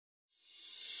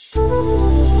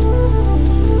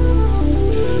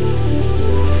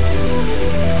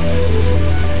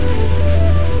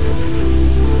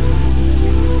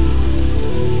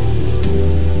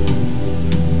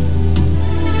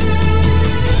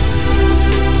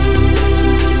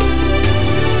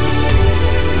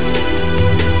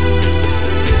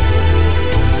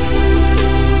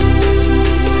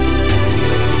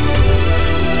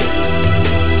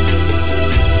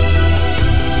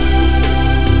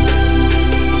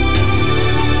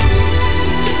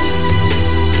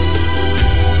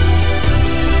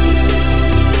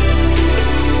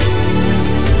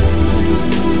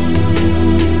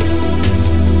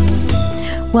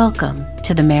Welcome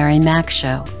to the Mary Mac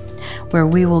Show, where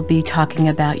we will be talking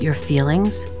about your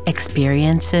feelings,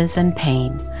 experiences, and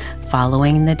pain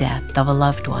following the death of a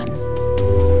loved one.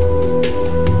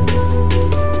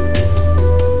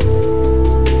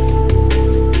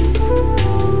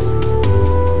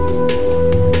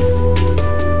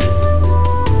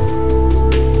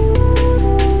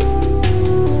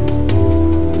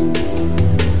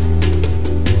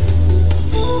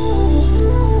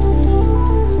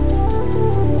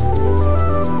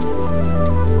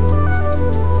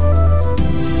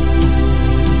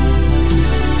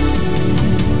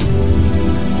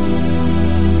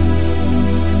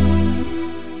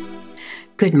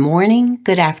 Good morning,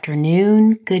 good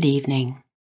afternoon, good evening.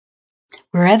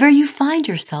 Wherever you find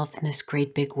yourself in this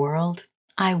great big world,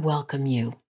 I welcome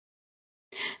you.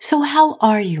 So how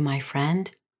are you, my friend?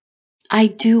 I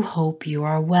do hope you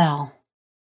are well.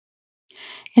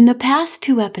 In the past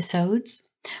 2 episodes,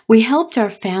 we helped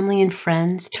our family and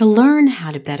friends to learn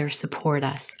how to better support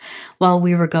us while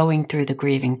we were going through the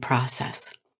grieving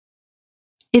process.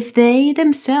 If they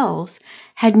themselves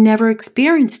had never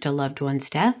experienced a loved one's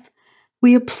death,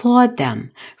 we applaud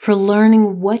them for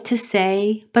learning what to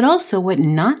say, but also what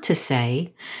not to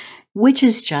say, which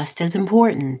is just as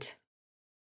important.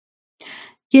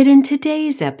 Yet in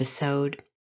today's episode,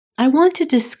 I want to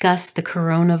discuss the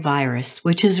coronavirus,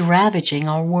 which is ravaging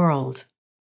our world.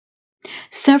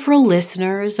 Several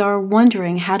listeners are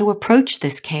wondering how to approach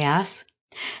this chaos,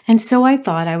 and so I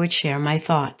thought I would share my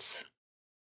thoughts.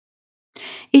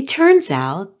 It turns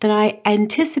out that I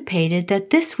anticipated that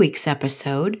this week's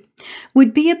episode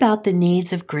would be about the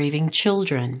needs of grieving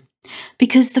children,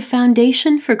 because the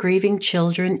Foundation for Grieving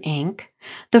Children, Inc.,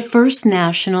 the first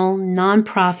national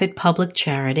nonprofit public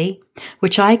charity,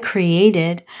 which I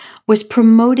created, was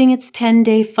promoting its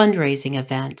 10-day fundraising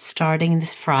event starting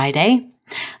this Friday,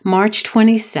 March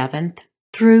 27th,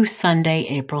 through Sunday,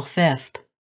 April 5th.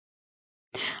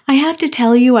 I have to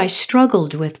tell you, I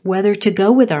struggled with whether to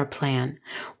go with our plan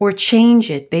or change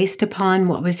it based upon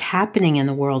what was happening in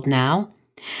the world now,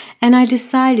 and I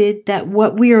decided that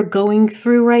what we are going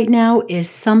through right now is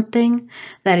something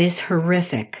that is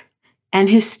horrific and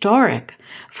historic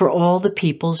for all the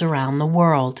peoples around the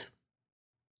world.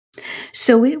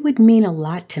 So it would mean a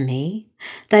lot to me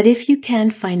that if you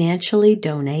can financially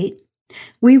donate,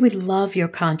 we would love your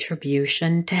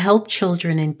contribution to help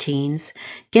children and teens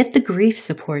get the grief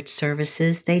support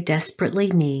services they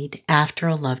desperately need after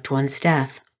a loved one's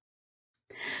death.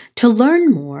 To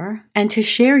learn more and to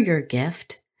share your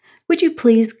gift, would you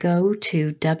please go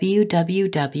to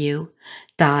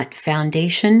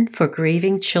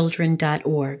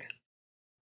www.foundationforgrievingchildren.org.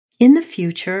 In the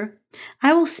future,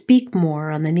 I will speak more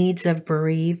on the needs of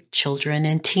bereaved children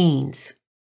and teens.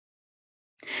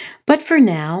 But for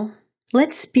now,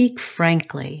 let's speak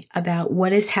frankly about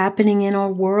what is happening in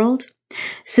our world,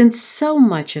 since so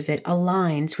much of it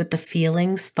aligns with the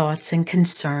feelings, thoughts, and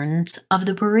concerns of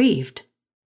the bereaved.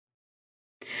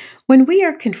 When we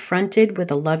are confronted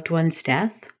with a loved one's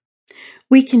death,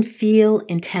 we can feel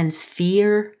intense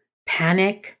fear,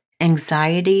 panic,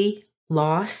 anxiety,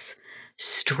 loss,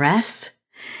 stress,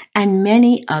 and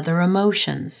many other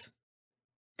emotions.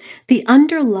 The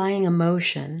underlying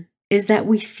emotion is that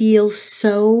we feel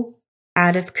so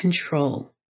out of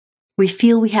control. We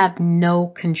feel we have no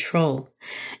control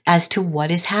as to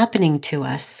what is happening to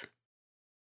us.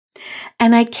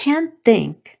 And I can't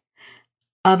think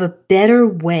of a better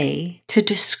way to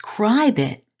describe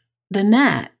it than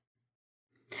that.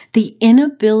 The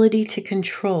inability to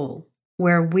control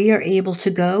where we are able to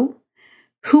go,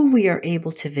 who we are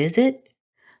able to visit,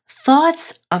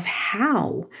 thoughts of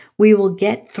how we will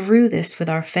get through this with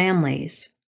our families.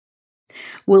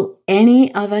 Will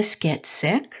any of us get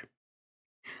sick?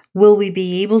 Will we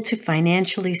be able to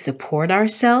financially support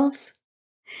ourselves?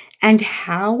 And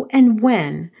how and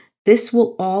when this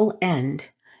will all end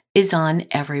is on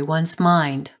everyone's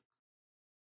mind.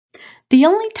 The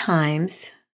only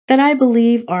times that I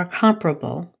believe are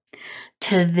comparable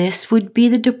to this would be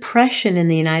the Depression in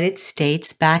the United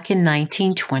States back in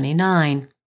 1929,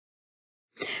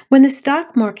 when the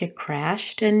stock market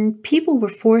crashed and people were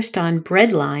forced on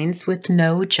breadlines with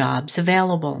no jobs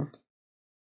available.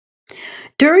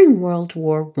 During World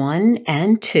War I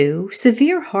and II,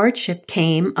 severe hardship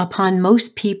came upon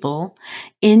most people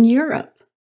in Europe.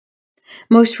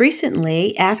 Most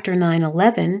recently, after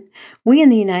 9/11, we in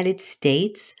the United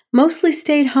States mostly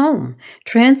stayed home.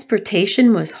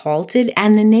 Transportation was halted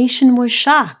and the nation was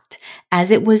shocked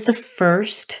as it was the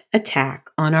first attack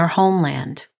on our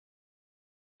homeland.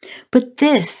 But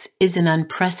this is an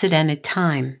unprecedented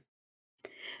time.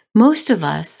 Most of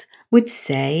us would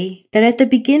say that at the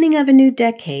beginning of a new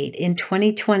decade in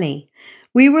 2020,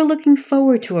 we were looking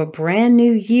forward to a brand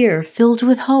new year filled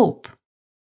with hope.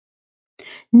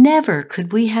 Never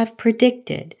could we have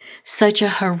predicted such a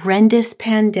horrendous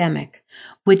pandemic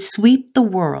would sweep the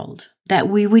world, that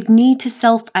we would need to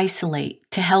self-isolate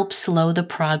to help slow the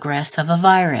progress of a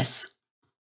virus.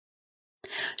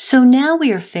 So now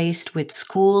we are faced with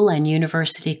school and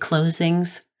university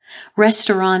closings,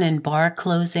 restaurant and bar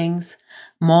closings,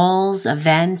 malls,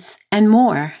 events, and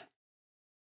more.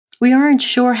 We aren't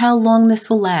sure how long this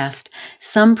will last,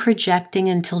 some projecting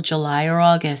until July or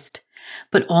August,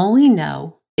 but all we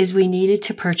know is we needed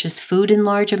to purchase food in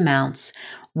large amounts,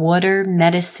 water,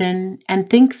 medicine, and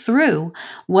think through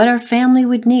what our family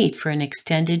would need for an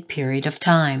extended period of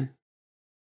time.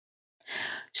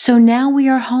 So now we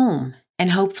are home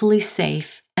and hopefully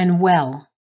safe and well.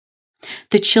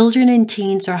 The children and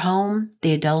teens are home,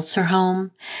 the adults are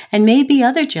home, and maybe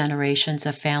other generations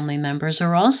of family members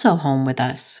are also home with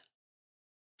us.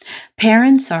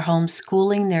 Parents are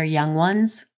homeschooling their young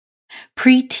ones.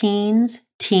 Pre-teens,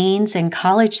 teens, and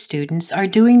college students are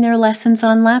doing their lessons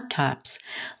on laptops,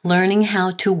 learning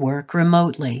how to work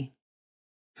remotely.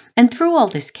 And through all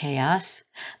this chaos,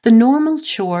 the normal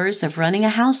chores of running a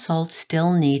household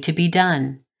still need to be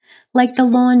done, like the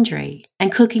laundry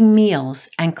and cooking meals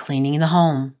and cleaning the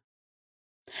home.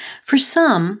 For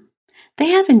some, they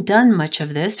haven't done much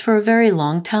of this for a very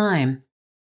long time.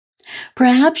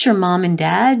 Perhaps your mom and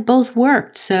dad both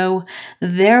worked, so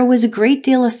there was a great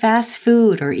deal of fast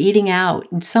food or eating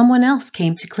out, and someone else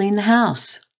came to clean the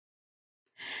house.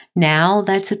 Now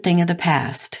that's a thing of the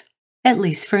past, at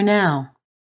least for now.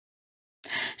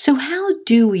 So how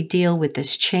do we deal with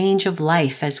this change of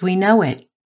life as we know it?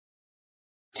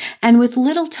 And with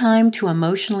little time to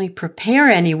emotionally prepare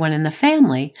anyone in the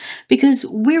family because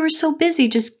we were so busy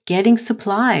just getting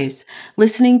supplies,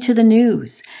 listening to the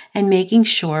news, and making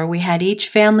sure we had each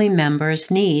family member's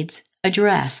needs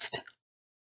addressed.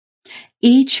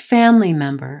 Each family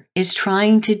member is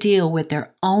trying to deal with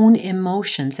their own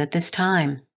emotions at this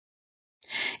time.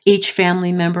 Each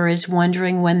family member is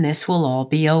wondering when this will all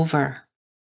be over.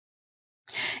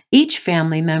 Each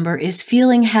family member is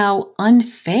feeling how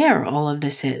unfair all of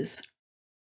this is.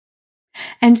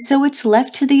 And so it's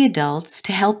left to the adults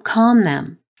to help calm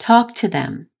them, talk to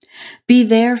them, be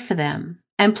there for them,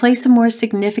 and place a more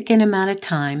significant amount of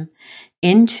time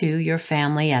into your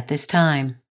family at this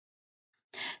time.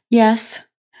 Yes,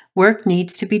 work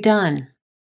needs to be done.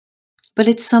 But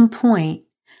at some point,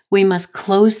 we must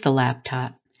close the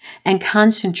laptop and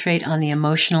concentrate on the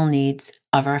emotional needs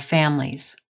of our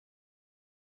families.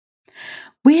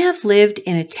 We have lived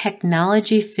in a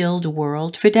technology-filled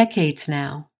world for decades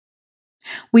now.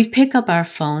 We pick up our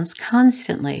phones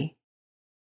constantly.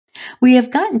 We have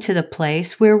gotten to the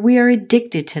place where we are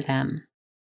addicted to them.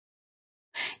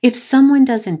 If someone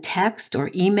doesn't text or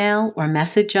email or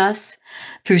message us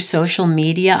through social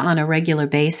media on a regular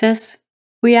basis,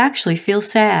 we actually feel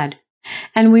sad,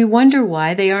 and we wonder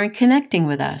why they aren't connecting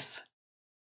with us.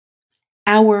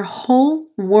 Our whole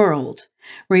world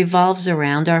revolves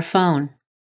around our phone.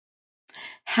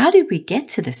 How did we get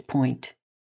to this point?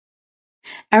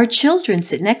 Our children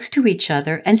sit next to each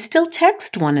other and still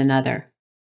text one another.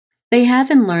 They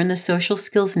haven't learned the social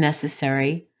skills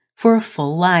necessary for a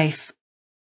full life.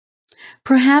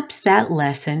 Perhaps that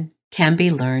lesson can be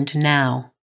learned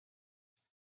now.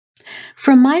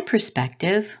 From my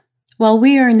perspective, while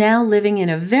we are now living in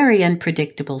a very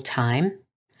unpredictable time,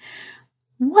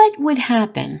 what would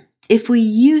happen if we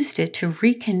used it to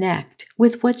reconnect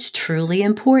with what's truly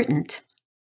important?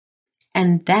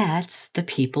 And that's the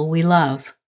people we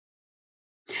love.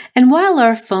 And while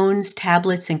our phones,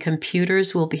 tablets, and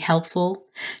computers will be helpful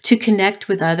to connect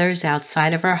with others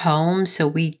outside of our home so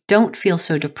we don't feel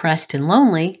so depressed and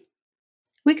lonely,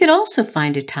 we could also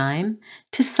find a time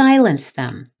to silence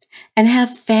them and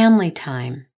have family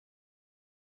time.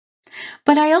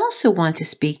 But I also want to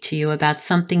speak to you about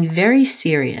something very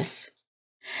serious.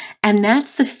 And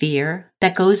that's the fear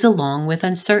that goes along with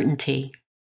uncertainty.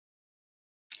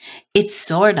 It's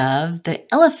sort of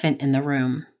the elephant in the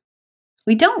room.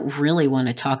 We don't really want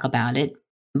to talk about it,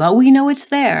 but we know it's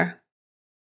there.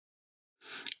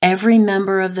 Every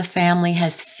member of the family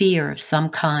has fear of some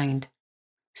kind.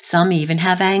 Some even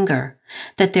have anger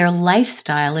that their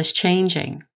lifestyle is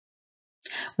changing,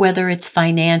 whether it's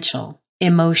financial,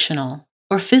 emotional,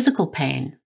 or physical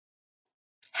pain.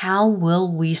 How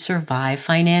will we survive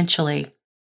financially?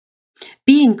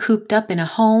 Being cooped up in a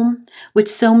home with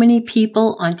so many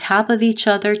people on top of each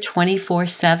other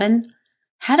 24/7,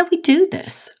 how do we do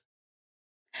this?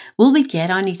 Will we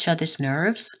get on each other's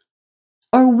nerves?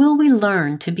 Or will we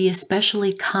learn to be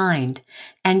especially kind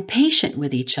and patient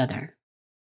with each other?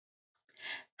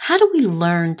 How do we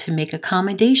learn to make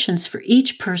accommodations for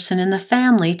each person in the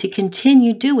family to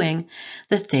continue doing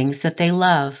the things that they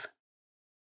love?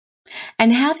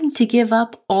 And having to give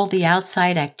up all the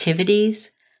outside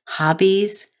activities,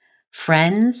 hobbies,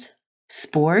 friends,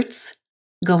 sports,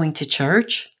 going to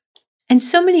church, and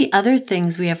so many other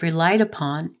things we have relied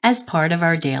upon as part of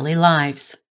our daily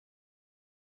lives.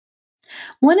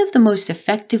 One of the most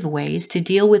effective ways to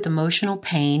deal with emotional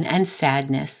pain and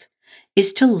sadness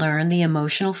is to learn the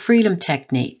emotional freedom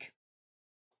technique.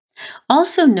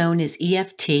 Also known as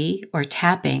EFT or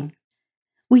tapping,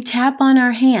 we tap on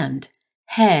our hand,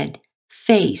 head,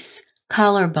 face,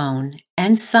 collarbone,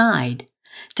 and side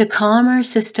to calm our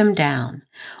system down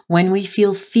when we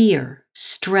feel fear,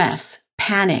 stress,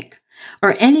 panic,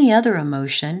 or any other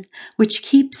emotion which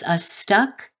keeps us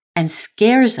stuck and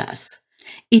scares us.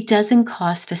 It doesn't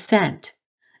cost a cent,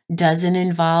 doesn't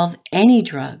involve any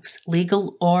drugs,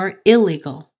 legal or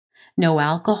illegal, no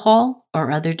alcohol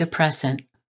or other depressant,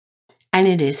 and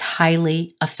it is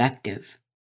highly effective.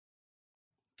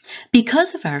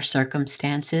 Because of our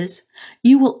circumstances,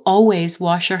 you will always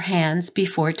wash your hands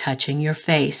before touching your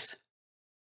face.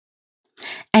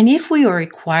 And if we are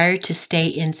required to stay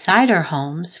inside our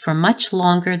homes for much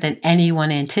longer than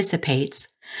anyone anticipates,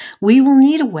 we will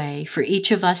need a way for each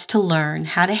of us to learn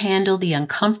how to handle the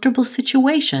uncomfortable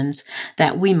situations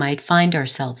that we might find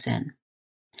ourselves in.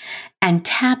 And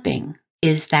tapping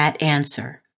is that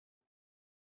answer.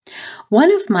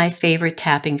 One of my favorite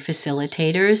tapping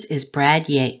facilitators is Brad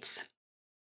Yates.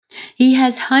 He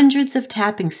has hundreds of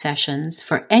tapping sessions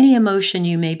for any emotion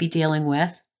you may be dealing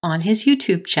with on his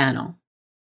YouTube channel.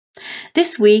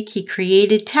 This week, he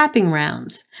created tapping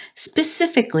rounds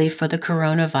specifically for the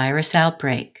coronavirus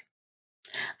outbreak.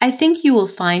 I think you will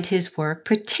find his work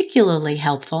particularly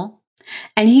helpful,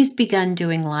 and he's begun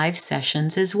doing live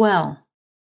sessions as well.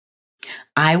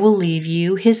 I will leave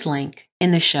you his link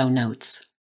in the show notes.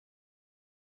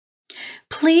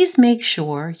 Please make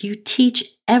sure you teach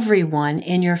everyone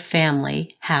in your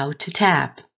family how to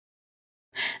tap.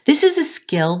 This is a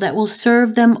skill that will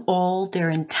serve them all their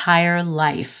entire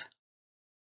life.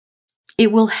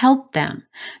 It will help them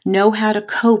know how to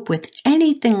cope with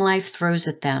anything life throws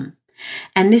at them,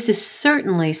 and this is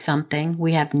certainly something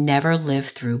we have never lived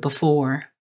through before.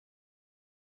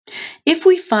 If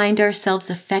we find ourselves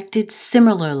affected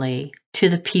similarly to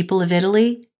the people of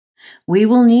Italy, we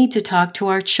will need to talk to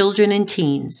our children and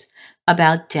teens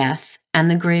about death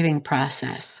and the grieving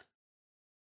process.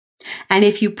 And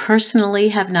if you personally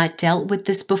have not dealt with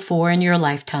this before in your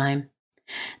lifetime,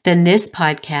 then this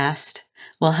podcast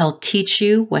will help teach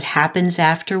you what happens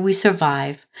after we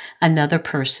survive another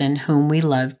person whom we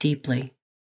love deeply.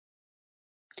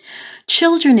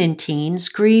 Children and teens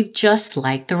grieve just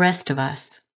like the rest of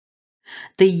us.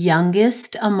 The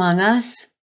youngest among us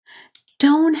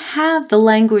don't have the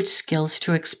language skills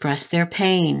to express their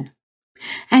pain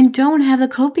and don't have the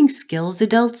coping skills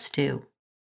adults do.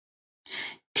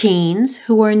 Teens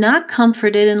who are not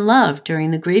comforted and loved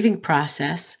during the grieving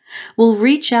process will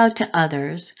reach out to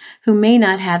others who may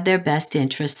not have their best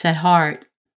interests at heart.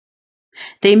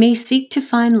 They may seek to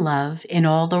find love in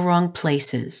all the wrong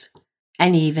places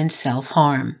and even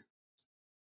self-harm.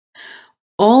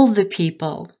 All the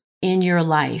people in your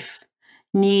life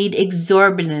need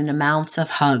exorbitant amounts of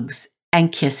hugs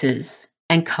and kisses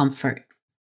and comfort.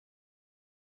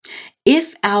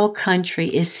 If our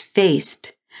country is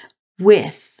faced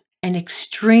with an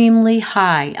extremely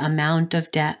high amount of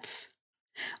deaths,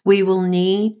 we will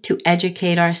need to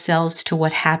educate ourselves to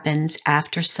what happens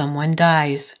after someone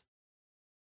dies.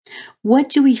 What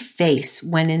do we face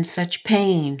when in such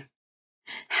pain?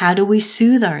 How do we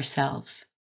soothe ourselves?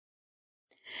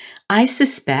 I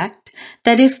suspect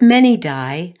that if many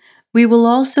die, we will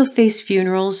also face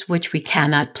funerals which we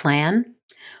cannot plan,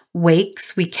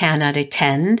 wakes we cannot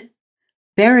attend,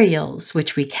 burials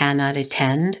which we cannot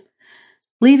attend,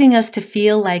 leaving us to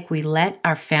feel like we let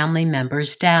our family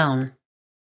members down.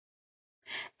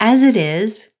 As it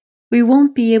is, we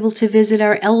won't be able to visit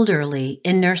our elderly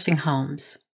in nursing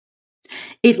homes.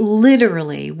 It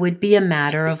literally would be a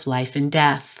matter of life and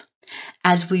death,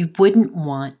 as we wouldn't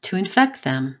want to infect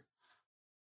them.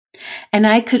 And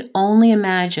I could only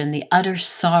imagine the utter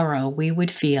sorrow we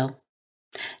would feel,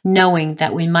 knowing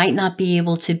that we might not be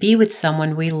able to be with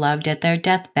someone we loved at their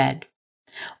deathbed,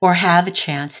 or have a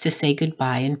chance to say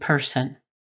goodbye in person.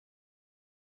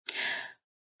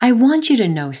 I want you to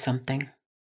know something.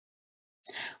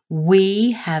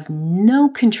 We have no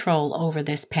control over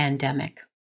this pandemic.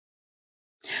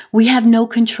 We have no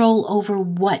control over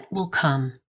what will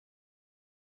come.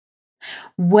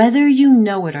 Whether you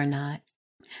know it or not,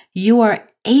 you are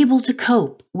able to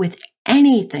cope with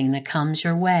anything that comes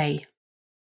your way.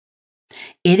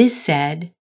 It is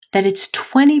said that it's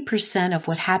 20% of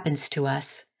what happens to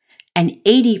us and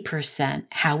 80%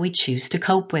 how we choose to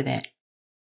cope with it.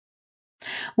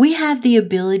 We have the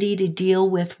ability to deal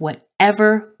with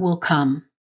whatever will come.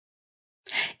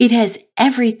 It has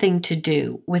everything to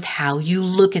do with how you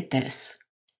look at this.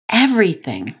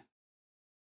 Everything.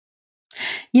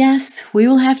 Yes, we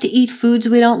will have to eat foods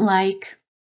we don't like.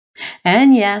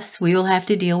 And yes, we will have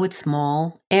to deal with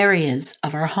small areas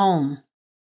of our home.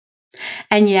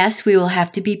 And yes, we will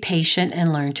have to be patient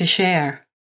and learn to share.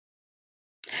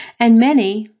 And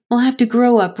many will have to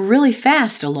grow up really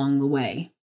fast along the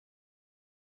way.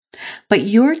 But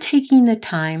you're taking the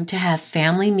time to have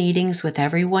family meetings with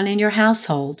everyone in your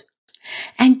household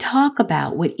and talk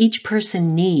about what each person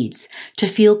needs to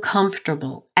feel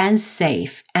comfortable and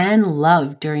safe and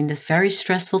loved during this very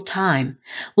stressful time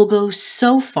will go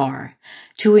so far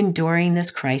to enduring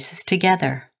this crisis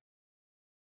together.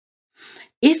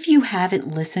 If you haven't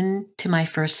listened to my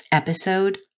first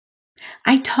episode,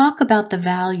 I talk about the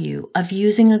value of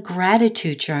using a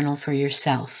gratitude journal for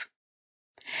yourself.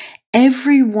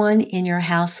 Everyone in your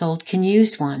household can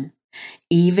use one,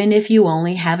 even if you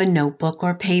only have a notebook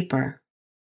or paper.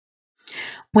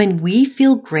 When we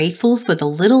feel grateful for the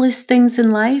littlest things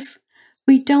in life,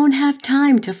 we don't have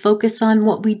time to focus on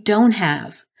what we don't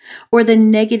have or the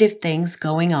negative things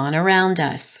going on around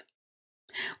us.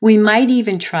 We might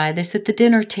even try this at the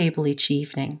dinner table each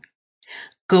evening.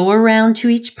 Go around to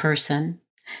each person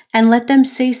and let them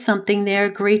say something they are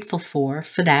grateful for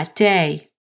that day.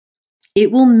 It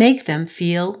will make them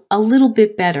feel a little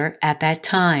bit better at that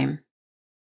time.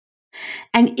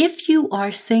 And if you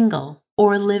are single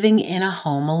or living in a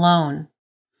home alone,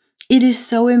 it is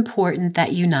so important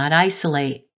that you not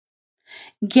isolate.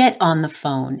 Get on the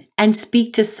phone and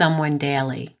speak to someone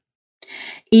daily.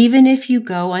 Even if you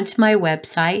go onto my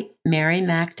website,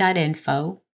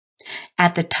 marymac.info,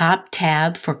 at the top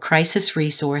tab for crisis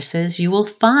resources, you will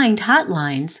find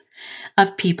hotlines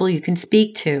of people you can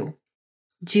speak to.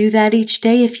 Do that each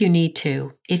day if you need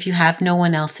to, if you have no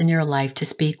one else in your life to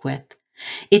speak with.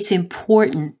 It's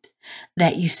important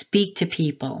that you speak to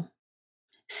people.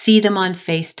 See them on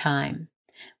FaceTime.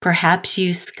 Perhaps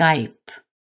use Skype.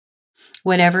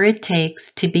 Whatever it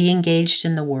takes to be engaged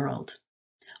in the world.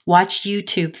 Watch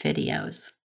YouTube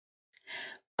videos.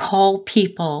 Call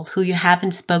people who you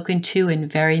haven't spoken to in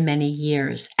very many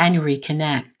years and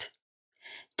reconnect.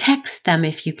 Text them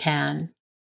if you can.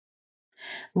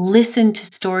 Listen to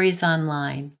stories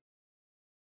online.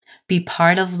 Be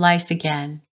part of life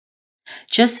again.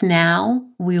 Just now,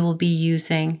 we will be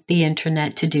using the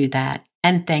internet to do that,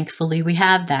 and thankfully we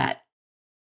have that.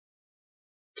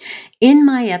 In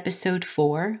my episode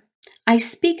 4, I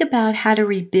speak about how to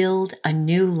rebuild a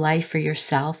new life for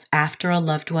yourself after a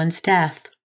loved one's death.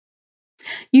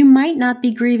 You might not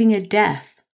be grieving a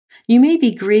death. You may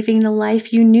be grieving the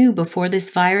life you knew before this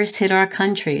virus hit our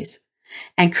countries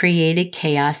and created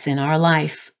chaos in our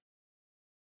life.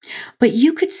 But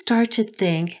you could start to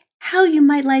think how you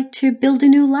might like to build a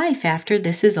new life after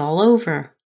this is all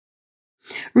over.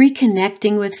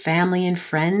 Reconnecting with family and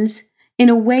friends in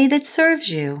a way that serves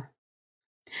you.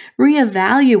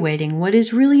 Reevaluating what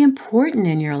is really important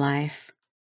in your life.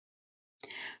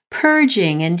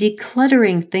 Purging and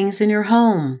decluttering things in your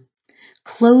home,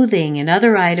 clothing and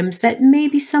other items that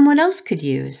maybe someone else could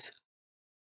use.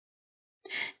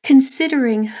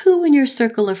 Considering who in your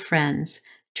circle of friends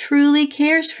truly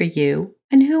cares for you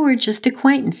and who are just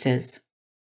acquaintances.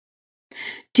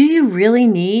 Do you really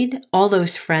need all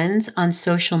those friends on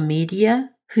social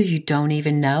media who you don't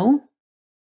even know?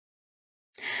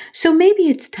 So maybe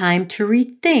it's time to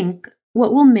rethink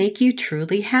what will make you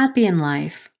truly happy in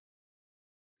life.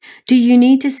 Do you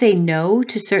need to say no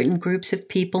to certain groups of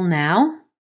people now?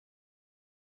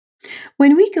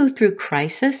 When we go through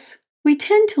crisis, we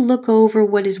tend to look over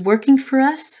what is working for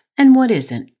us and what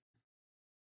isn't.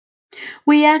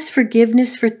 We ask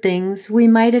forgiveness for things we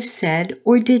might have said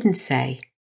or didn't say.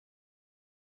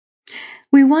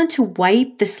 We want to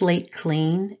wipe the slate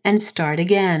clean and start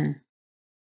again.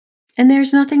 And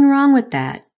there's nothing wrong with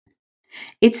that.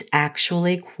 It's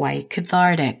actually quite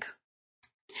cathartic.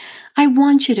 I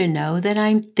want you to know that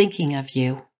I'm thinking of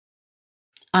you.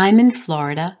 I'm in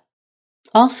Florida,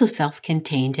 also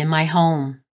self-contained in my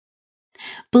home,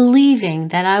 believing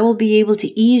that I will be able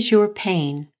to ease your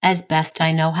pain as best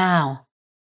I know how.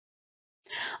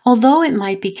 Although it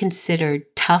might be considered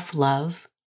tough love,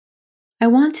 I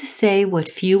want to say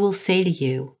what few will say to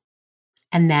you,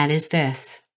 and that is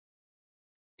this: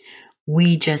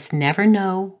 we just never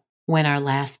know when our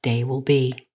last day will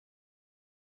be.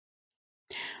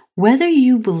 Whether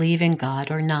you believe in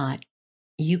God or not,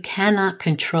 you cannot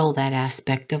control that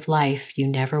aspect of life. You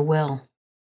never will.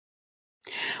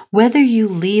 Whether you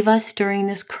leave us during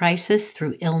this crisis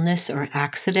through illness or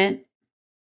accident,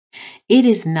 it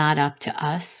is not up to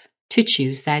us to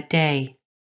choose that day.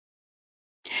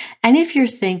 And if you're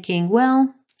thinking,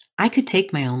 well, I could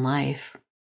take my own life.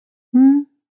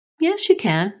 Yes, you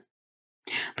can.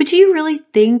 But do you really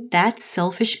think that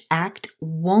selfish act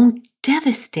won't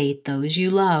devastate those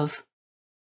you love?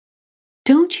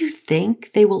 Don't you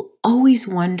think they will always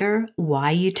wonder why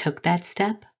you took that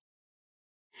step?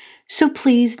 So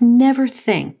please never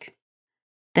think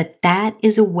that that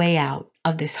is a way out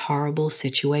of this horrible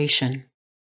situation.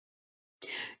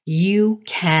 You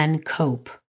can cope.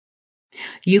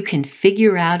 You can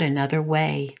figure out another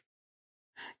way.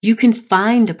 You can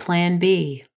find a plan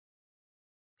B.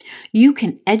 You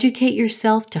can educate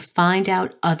yourself to find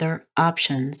out other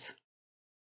options.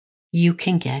 You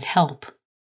can get help.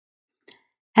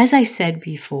 As I said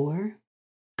before,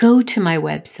 go to my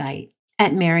website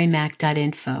at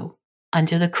marymac.info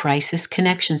under the Crisis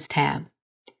Connections tab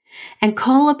and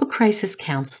call up a crisis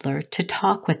counselor to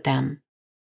talk with them.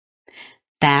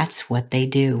 That's what they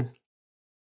do.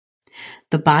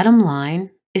 The bottom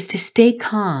line is to stay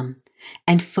calm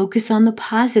and focus on the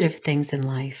positive things in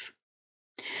life.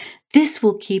 This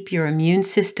will keep your immune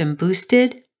system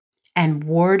boosted and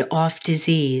ward off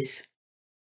disease.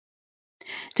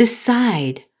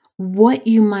 Decide what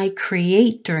you might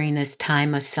create during this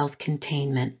time of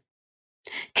self-containment.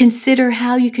 Consider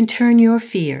how you can turn your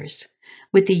fears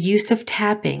with the use of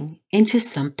tapping into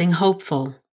something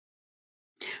hopeful.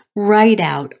 Write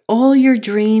out all your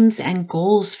dreams and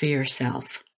goals for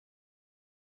yourself.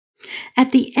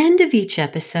 At the end of each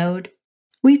episode,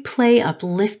 we play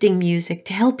uplifting music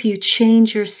to help you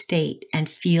change your state and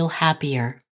feel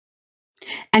happier.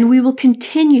 And we will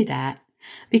continue that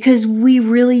because we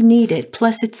really need it,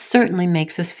 plus it certainly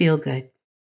makes us feel good.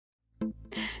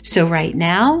 So right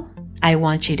now, I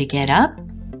want you to get up,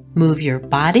 move your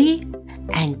body,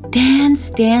 and dance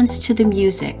to the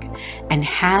music and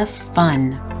have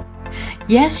fun.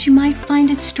 Yes, you might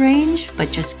find it strange,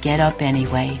 but just get up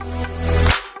anyway.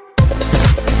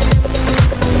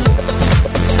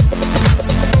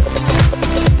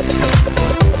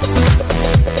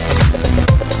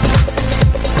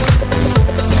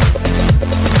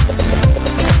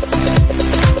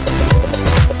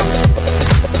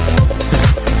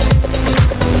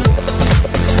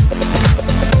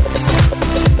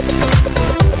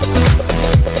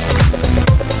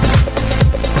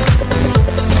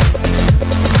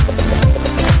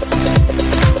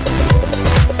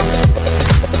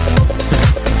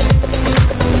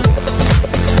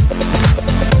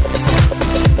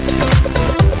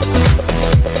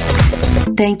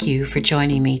 Thank you for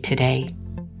joining me today.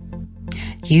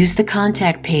 Use the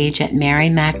contact page at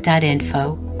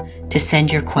marymac.info to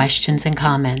send your questions and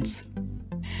comments.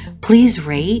 Please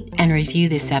rate and review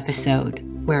this episode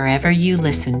wherever you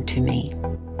listen to me.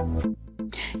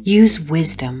 Use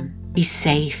wisdom, be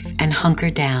safe, and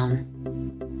hunker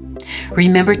down.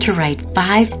 Remember to write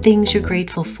 5 things you're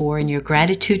grateful for in your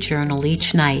gratitude journal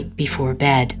each night before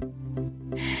bed.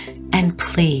 And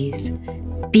please,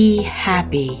 be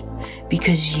happy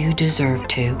because you deserve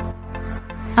to.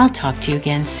 I'll talk to you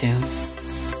again soon.